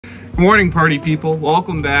Morning party people,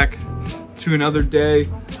 welcome back to another day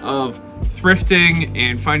of thrifting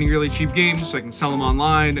and finding really cheap games so I can sell them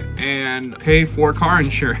online and pay for car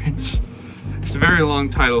insurance. It's a very long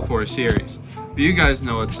title for a series, but you guys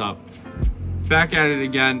know what's up. Back at it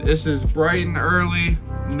again. This is bright and early,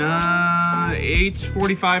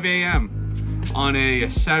 8:45 a.m. on a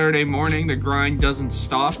Saturday morning. The grind doesn't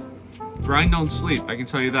stop. Grind don't sleep, I can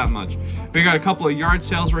tell you that much. We got a couple of yard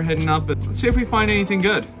sales we're hitting up, but let's see if we find anything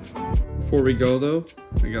good. Before we go though,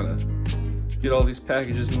 I gotta get all these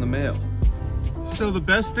packages in the mail. So the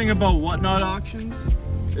best thing about Whatnot auctions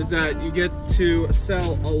is that you get to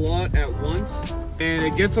sell a lot at once, and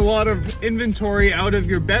it gets a lot of inventory out of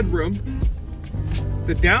your bedroom.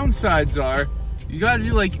 The downsides are you gotta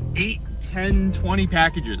do like 8, 10, 20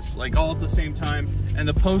 packages, like all at the same time, and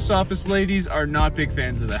the post office ladies are not big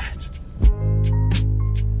fans of that.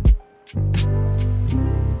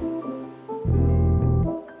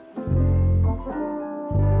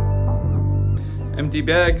 Empty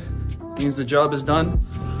bag means the job is done.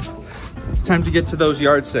 It's time to get to those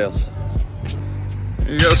yard sales.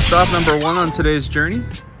 Here you go, stop number 1 on today's journey.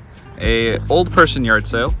 A old person yard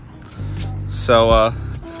sale. So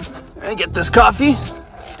I get this coffee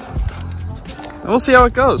and we'll see how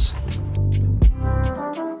it goes.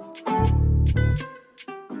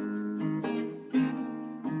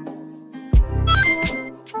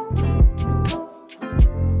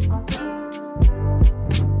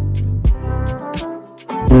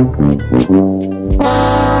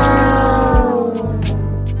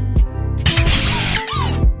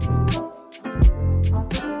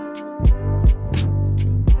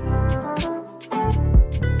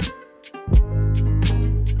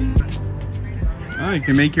 Oh, you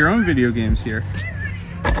can make your own video games here.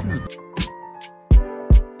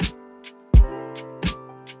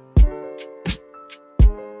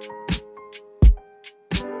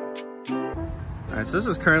 Alright, so this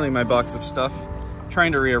is currently my box of stuff. I'm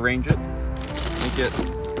trying to rearrange it, make it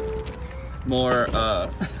more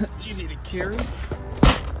easy to carry.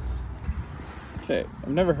 Okay, I've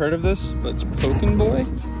never heard of this, but it's Pokin' Boy.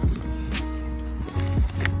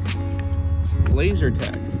 Laser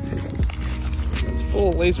tag. It's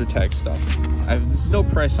full of laser tag stuff. There's no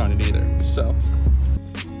price on it either, so.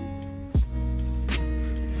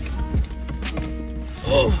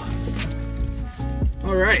 Oh.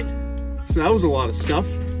 All right, so that was a lot of stuff.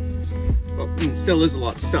 Well, it still is a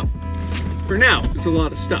lot of stuff. For now, it's a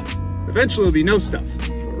lot of stuff. Eventually it'll be no stuff,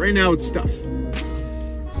 but right now it's stuff.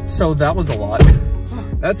 So that was a lot.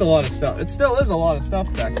 That's a lot of stuff. It still is a lot of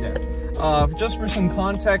stuff back there. Just for some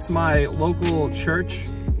context, my local church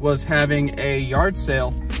was having a yard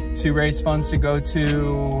sale to raise funds to go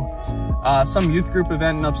to some youth group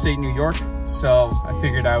event in upstate New York. So I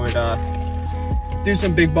figured I would do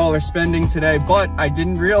some big baller spending today, but I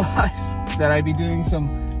didn't realize that I'd be doing some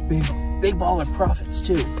big baller profits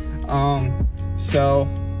too. So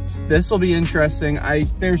this will be interesting.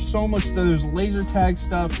 There's so much stuff. There's laser tag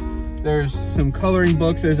stuff. There's some coloring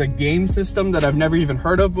books. There's a game system that I've never even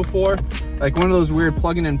heard of before. Like one of those weird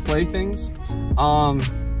plug in and play things.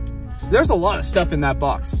 There's a lot of stuff in that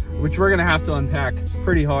box, which we're gonna have to unpack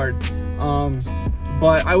pretty hard.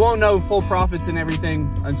 But I won't know full profits and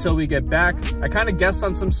everything until we get back. I kind of guessed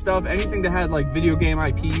on some stuff. Anything that had like video game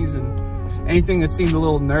IPs and anything that seemed a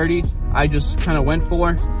little nerdy, I just kind of went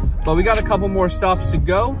for. But we got a couple more stops to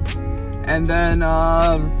go, and then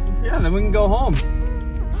yeah, then we can go home.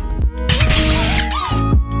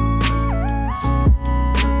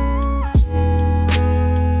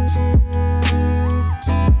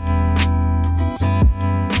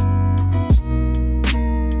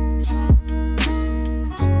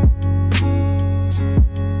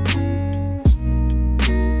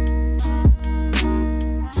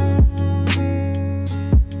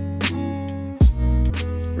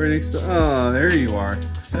 Right next to, oh, there you are.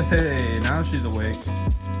 Hey, now she's awake.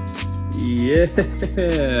 Yeah.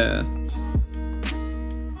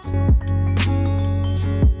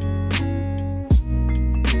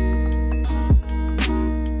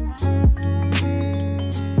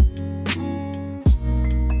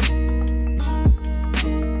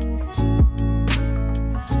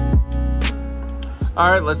 All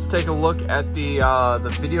right, let's take a look at the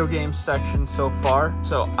video game section so far.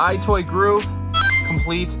 So iToy Groove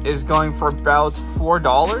Complete is going for about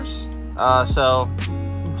 $4. So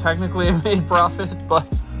technically it made profit, but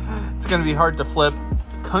it's gonna be hard to flip.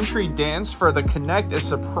 Country Dance for the Kinect is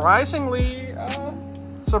surprisingly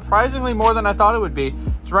more than I thought it would be.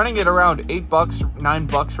 It's running at around $8,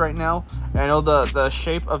 $9 right now. And I know the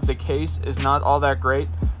shape of the case is not all that great,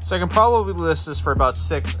 so I can probably list this for about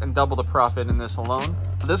 $6 and double the profit in this alone.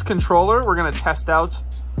 This controller we're gonna test out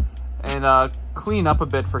and clean up a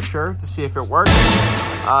bit for sure to see if it works.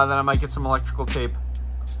 Then I might get some electrical tape,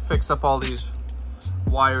 fix up all these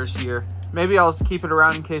wires here. Maybe I'll keep it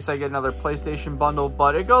around in case I get another PlayStation bundle,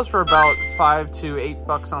 but it goes for about $5 to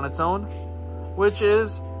 $8 on its own, which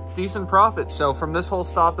is decent profit. So from this whole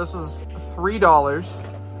stop, this was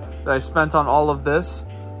 $3 that I spent on all of this,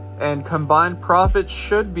 and combined profit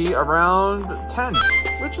should be around 10,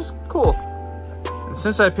 which is cool. And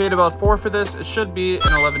since I paid about $4 for this, it should be an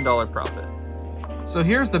 $11 profit. So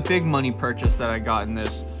here's the big money purchase that I got in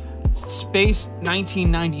this. Space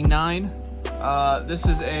 1999. This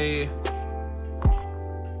is a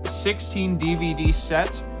 16 DVD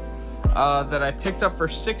set that I picked up for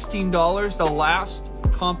 $16. The last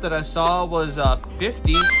comp that I saw was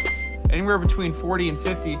 50, anywhere between 40 and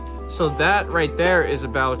 50. So that right there is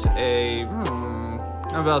about a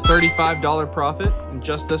about $35 profit in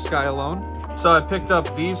just this guy alone. So I picked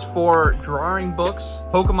up these 4 drawing books.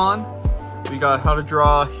 Pokemon, we got How to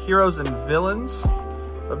Draw Heroes and Villains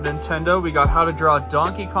of Nintendo, we got How to Draw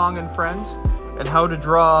Donkey Kong and Friends, and How to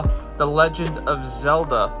Draw The Legend of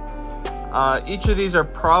Zelda. Each of these are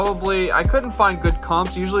probably, I couldn't find good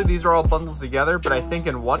comps. Usually these are all bundled together, but I think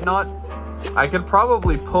in Whatnot, I could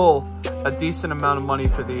probably pull a decent amount of money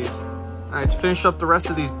for these. Alright, to finish up the rest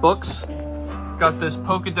of these books, got this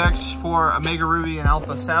Pokedex for Omega Ruby and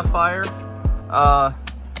Alpha Sapphire.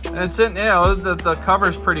 And it's in, you know, the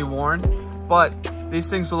cover's pretty worn, but these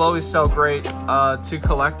things will always sell great to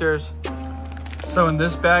collectors. So in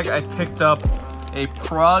this bag, I picked up a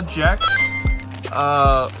Project.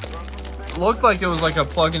 Looked like it was like a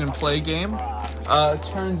plug-in and play game.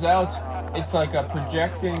 Turns out it's like a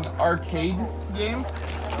projecting arcade game,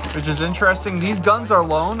 which is interesting. These guns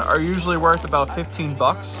alone are usually worth about 15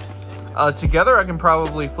 bucks. Together I can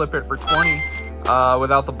probably flip it for 20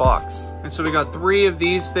 without the box. And so we got 3 of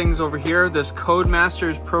these things over here. This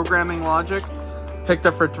Codemasters Programming Logic, picked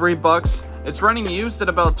up for 3 bucks. It's running used at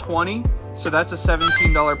about 20, so that's a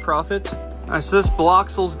 $17 profit. Alright, so this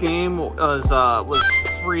Bloxels game was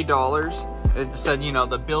 $3. It said, you know,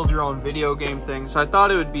 the build your own video game thing, so I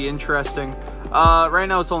thought it would be interesting. Right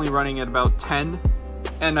now it's only running at about 10,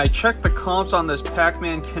 and I checked the comps on this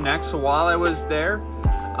Pac-Man Connects while I was there.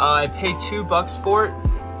 I paid 2 bucks for it.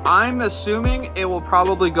 I'm assuming it will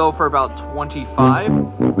probably go for about 25,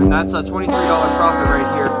 and that's a $23 profit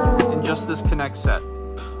right here in just this Connect set.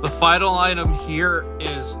 The final item here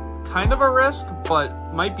is kind of a risk, but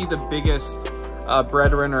might be the biggest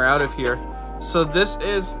breadwinner out of here. So this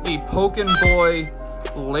is the Pokéboy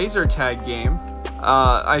laser tag game.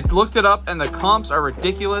 I looked it up and the comps are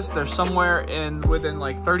ridiculous. They're somewhere within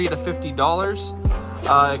like $30 to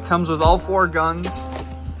 $50. It comes with all 4 guns,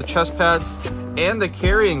 the chest pads, and the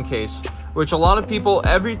carrying case, which a lot of people,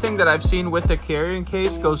 everything that I've seen with the carrying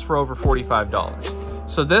case goes for over $45.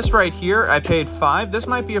 So this right here, I paid $5. This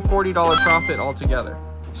might be a $40 profit altogether.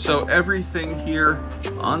 So everything here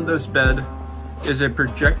on this bed is a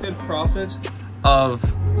projected profit of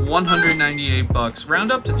 198 bucks,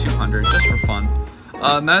 round up to 200 just for fun.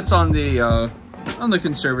 And that's on the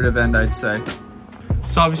conservative end, I'd say.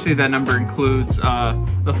 So obviously that number includes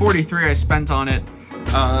the 43 I spent on it,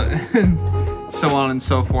 and so on and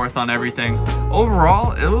so forth on everything.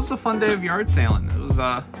 Overall, it was a fun day of yard sailing.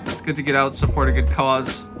 It's good to get out, support a good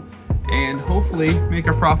cause, and hopefully make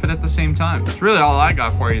a profit at the same time. It's really all I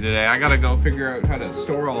got for you today. I gotta go figure out how to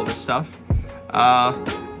store all this stuff.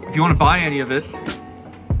 If you want to buy any of it,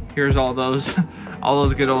 here's all those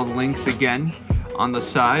good old links again on the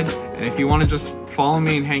side. And if you want to just follow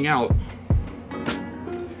me and hang out,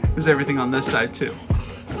 there's everything on this side too.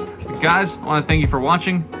 But guys, I want to thank you for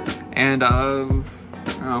watching, and I'll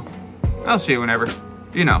see you whenever.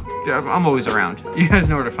 You know, I'm always around. You guys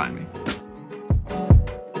know where to find me.